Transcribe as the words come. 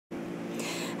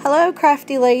Hello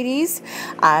crafty ladies,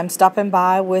 I'm stopping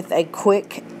by with a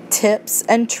quick tips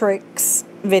and tricks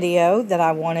video that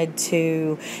I wanted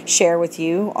to share with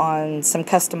you on some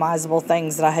customizable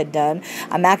things that I had done.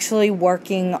 I'm actually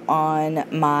working on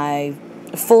my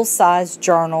full-size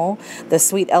journal, the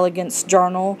Sweet Elegance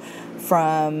journal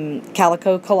from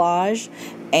Calico Collage,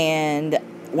 and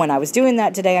when I was doing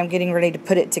that today, I'm getting ready to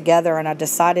put it together, and I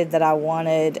decided that I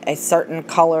wanted a certain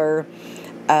color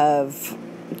of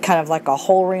kind of like a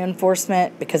hole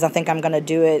reinforcement, because I think I'm going to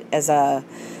do it as a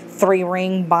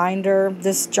 3-ring binder,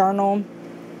 this journal.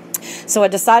 So I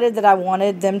decided that I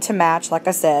wanted them to match, like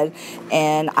I said,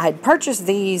 and I had purchased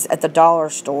these at the dollar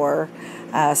store.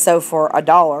 So for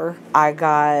 $1, I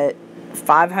got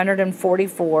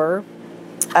 544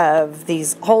 of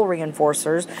these hole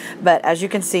reinforcers, but as you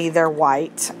can see, they're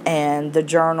white, and the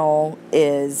journal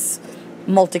is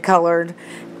multicolored.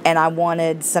 And I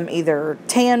wanted some either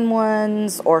tan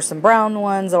ones or some brown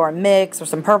ones or a mix or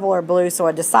some purple or blue. So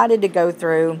I decided to go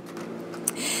through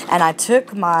and I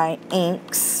took my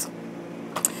inks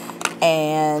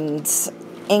and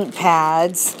ink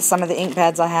pads. Some of the ink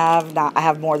pads I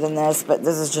have more than this, but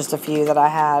this is just a few that I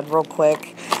had real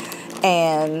quick.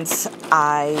 And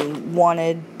I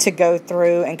wanted to go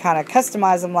through and kind of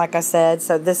customize them, like I said.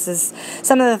 So this is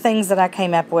some of the things that I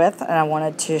came up with, and I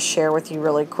wanted to share with you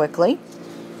really quickly.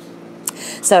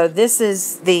 So this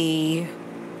is the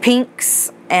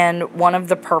pinks and one of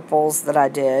the purples that I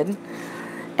did.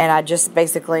 And I just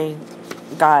basically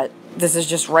got, this is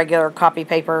just regular copy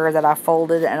paper that I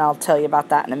folded, and I'll tell you about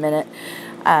that in a minute.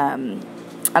 And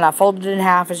I folded it in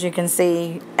half, as you can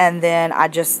see. And then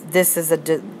this is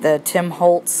the Tim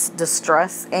Holtz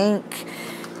Distress ink.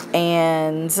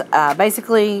 And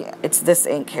basically, it's this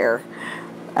ink here.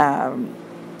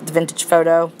 The Vintage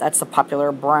Photo, that's the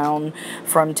popular brown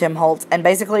from Tim Holtz, and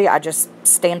basically I just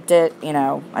stamped it,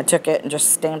 I took it and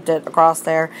just stamped it across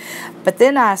there. But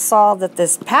then I saw that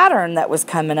this pattern that was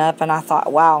coming up, and I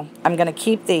thought, wow, I'm going to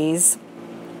keep these,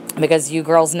 because you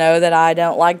girls know that I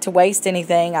don't like to waste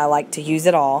anything. I like to use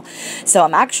it all. So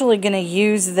I'm actually going to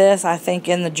use this, I think,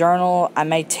 in the journal. I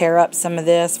may tear up some of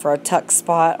this for a tuck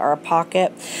spot or a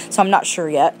pocket. So I'm not sure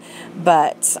yet.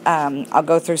 But I'll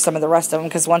go through some of the rest of them,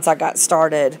 because once I got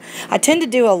started, I tend to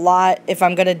do a lot if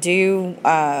I'm going to do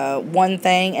one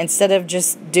thing, instead of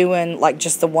just doing like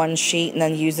just the one sheet and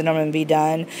then using them and be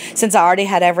done. Since I already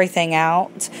had everything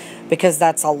out, because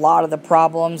that's a lot of the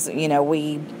problems.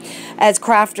 We, as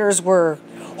crafters, we're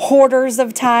hoarders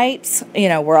of types.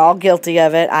 We're all guilty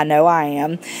of it. I know I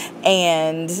am.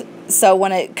 And so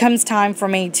when it comes time for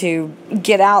me to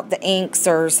get out the inks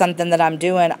or something that I'm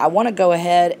doing, I want to go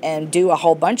ahead and do a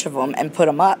whole bunch of them and put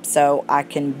them up so I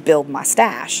can build my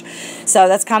stash. So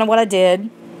that's kind of what I did.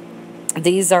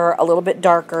 These are a little bit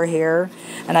darker here,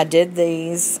 and I did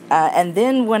these. And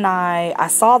then when I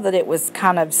saw that it was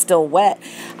kind of still wet,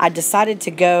 I decided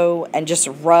to go and just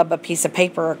rub a piece of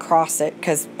paper across it,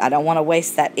 because I don't want to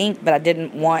waste that ink, but I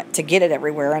didn't want to get it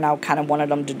everywhere, and I kind of wanted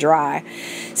them to dry.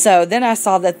 So then I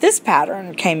saw that this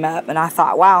pattern came up, and I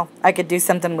thought, wow, I could do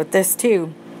something with this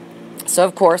too. So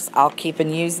of course, I'll keep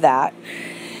and use that.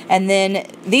 And then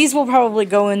these will probably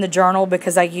go in the journal,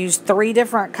 because I used 3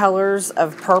 different colors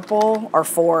of purple, or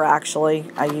 4 actually.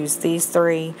 I used these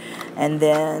 3, and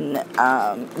then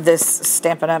this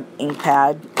Stampin' Up! Ink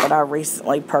pad that I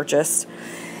recently purchased.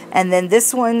 And then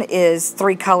this one is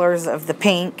 3 colors of the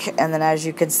pink, and then as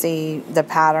you can see, the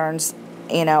patterns,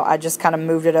 I just kind of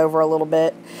moved it over a little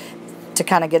bit to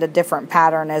kind of get a different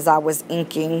pattern as I was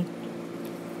inking.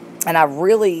 And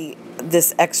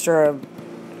this extra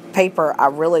paper, I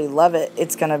really love it.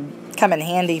 It's going to come in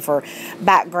handy for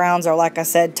backgrounds, or like I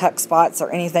said, tuck spots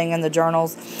or anything in the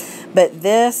journals. But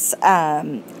these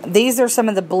are some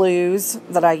of the blues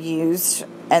that I used,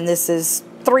 and this is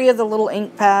 3 of the little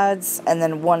ink pads, and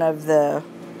then 1 of the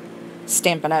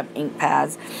Stampin' Up! Ink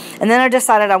pads. And then I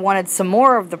decided I wanted some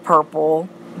more of the purple,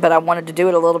 but I wanted to do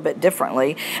it a little bit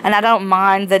differently. And I don't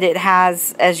mind that it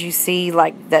has, as you see,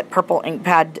 like that purple ink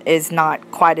pad is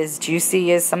not quite as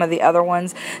juicy as some of the other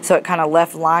ones, so it kind of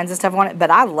left lines and stuff on it.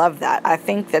 But I love that. I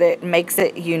think that it makes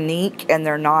it unique, and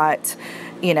they're not,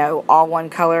 all one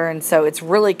color, and so it's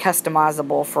really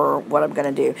customizable for what I'm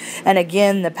going to do. And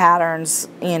again, the patterns,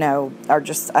 are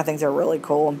just, I think they're really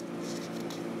cool.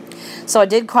 So I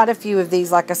did quite a few of these,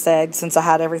 like I said, since I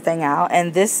had everything out.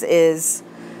 And this is,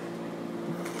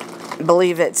 I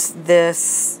believe it's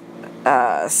this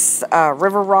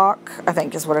River Rock, I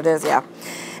think is what it is, yeah.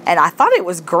 And I thought it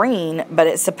was green, but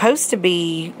it's supposed to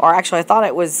be, or actually I thought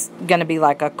it was going to be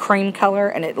like a cream color,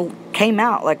 and it came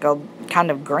out like a kind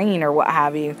of green or what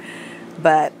have you.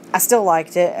 But I still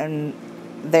liked it, and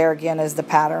there again is the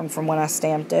pattern from when I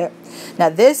stamped it. Now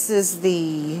this is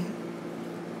the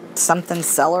something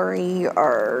celery,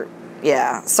 or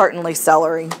yeah, certainly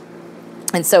celery.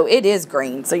 And so it is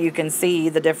green, so you can see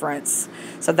the difference.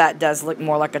 So that does look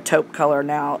more like a taupe color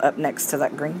now up next to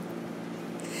that green.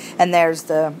 And there's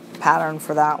the pattern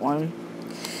for that one.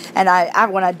 And I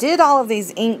when I did all of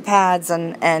these ink pads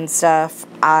and stuff,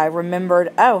 I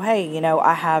remembered, oh, hey, you know,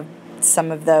 I have some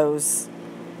of those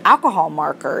alcohol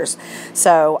markers.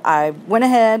 So I went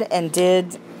ahead and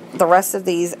did the rest of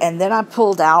these, and then I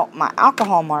pulled out my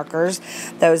alcohol markers,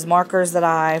 those markers that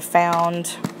I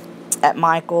found at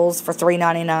Michael's for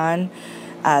 $3.99.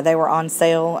 They were on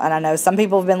sale, and I know some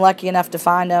people have been lucky enough to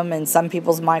find them, and some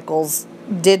people's Michael's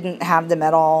didn't have them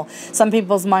at all. Some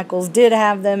people's Michael's did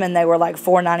have them, and they were like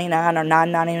 $4.99 or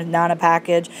 $9.99 a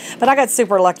package. But I got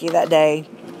super lucky that day,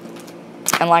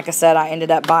 and like I said, I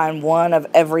ended up buying one of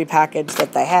every package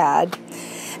that they had.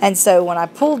 And so when I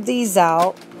pulled these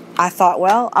out, I thought,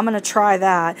 well, I'm going to try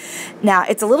that. Now,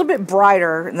 it's a little bit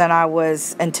brighter than I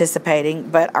was anticipating,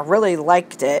 but I really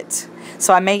liked it.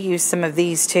 So I may use some of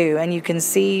these too, and you can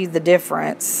see the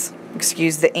difference.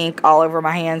 Excuse the ink all over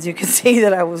my hands. You can see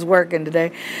that I was working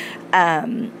today.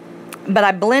 But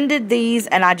I blended these,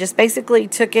 and I just basically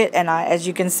took it, and as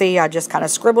you can see, I just kind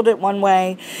of scribbled it one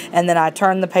way, and then I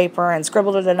turned the paper and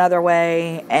scribbled it another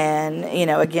way. And, you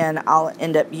know, again, I'll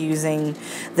end up using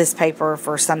this paper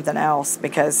for something else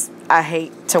because I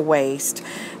hate to waste.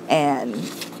 And,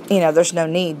 you know, there's no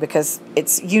need because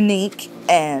it's unique,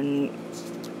 and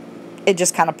it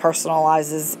just kind of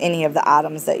personalizes any of the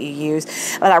items that you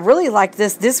use. But I really like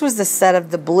this. This was the set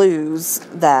of the blues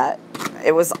that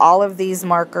it was all of these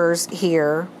markers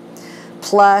here,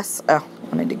 plus, oh,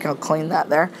 I need to go clean that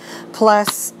there,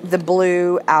 plus the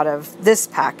blue out of this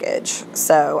package.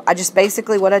 So I just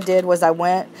basically, what I did was I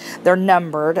went, they're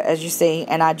numbered as you see,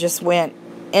 and I just went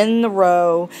in the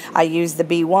row. I used the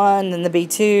B1, then the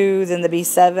B2, then the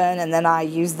B7, and then I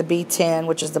used the B10,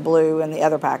 which is the blue in the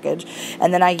other package,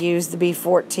 and then I used the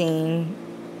B14.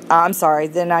 I'm sorry,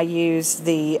 then I used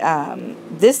the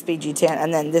this BG10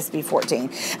 and then this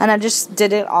B14. And I just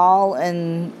did it all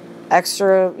in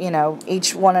extra, you know,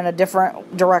 each one in a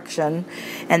different direction.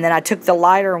 And then I took the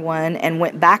lighter one and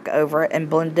went back over it and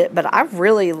blended it. But I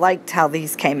really liked how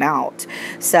these came out.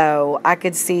 So I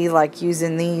could see like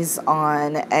using these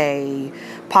on a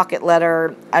pocket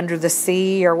letter under the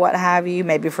C or what have you,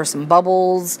 maybe for some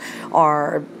bubbles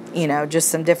or, you know, just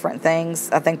some different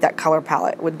things. I think that color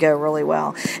palette would go really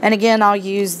well. And again, I'll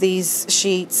use these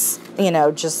sheets, you know,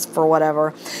 just for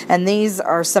whatever. And these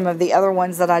are some of the other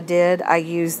ones that I did. I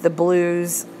used the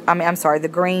blues, the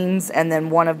greens, and then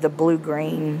one of the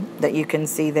blue-green that you can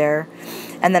see there.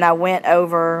 And then I went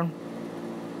over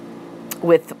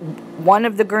with one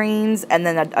of the greens and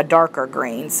then a darker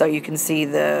green, so you can see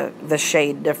the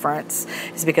shade difference.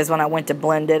 It's because when I went to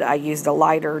blend it, I used a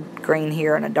lighter green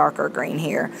here and a darker green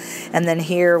here. And then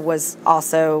here was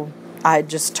also, I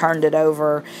just turned it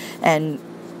over and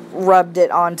rubbed it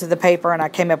onto the paper, and I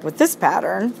came up with this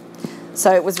pattern.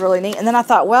 So it was really neat. And then I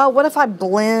thought, well, what if I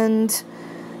blend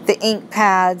the ink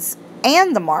pads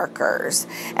and the markers?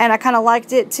 And I kind of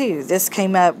liked it too. This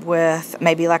came up with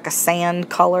maybe like a sand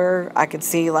color. I could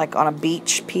see like on a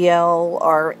beach PL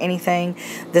or anything,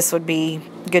 this would be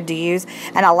good to use.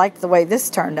 And I liked the way this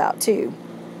turned out too.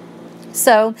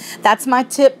 So that's my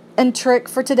tip and trick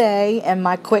for today and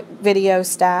my quick video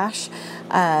stash.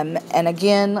 And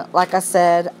again, like I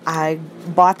said, I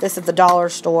bought this at the dollar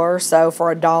store, so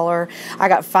for $1 I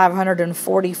got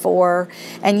 544,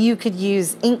 and you could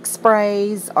use ink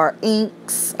sprays or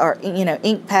inks or, you know,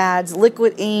 ink pads,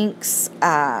 liquid inks,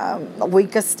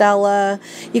 Weka Stella.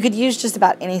 You could use just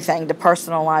about anything to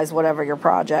personalize whatever your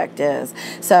project is.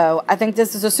 So I think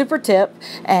this is a super tip,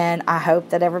 and I hope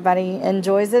that everybody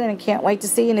enjoys it, and I can't wait to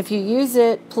see. And if you use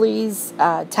it, please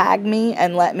tag me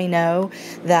and let me know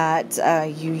that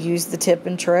you use the tip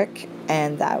and trick,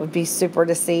 and that would be super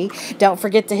to see. Don't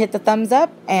forget to hit the thumbs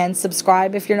up and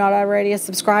subscribe if you're not already a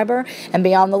subscriber, and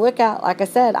be on the lookout. Like I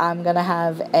said, I'm going to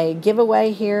have a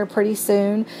giveaway here pretty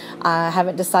soon. I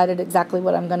haven't decided exactly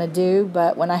what I'm going to do,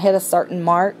 but when I hit a certain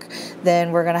mark,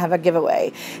 then we're going to have a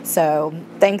giveaway. So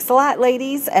thanks a lot,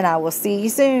 ladies, and I will see you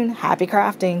soon. Happy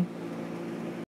crafting.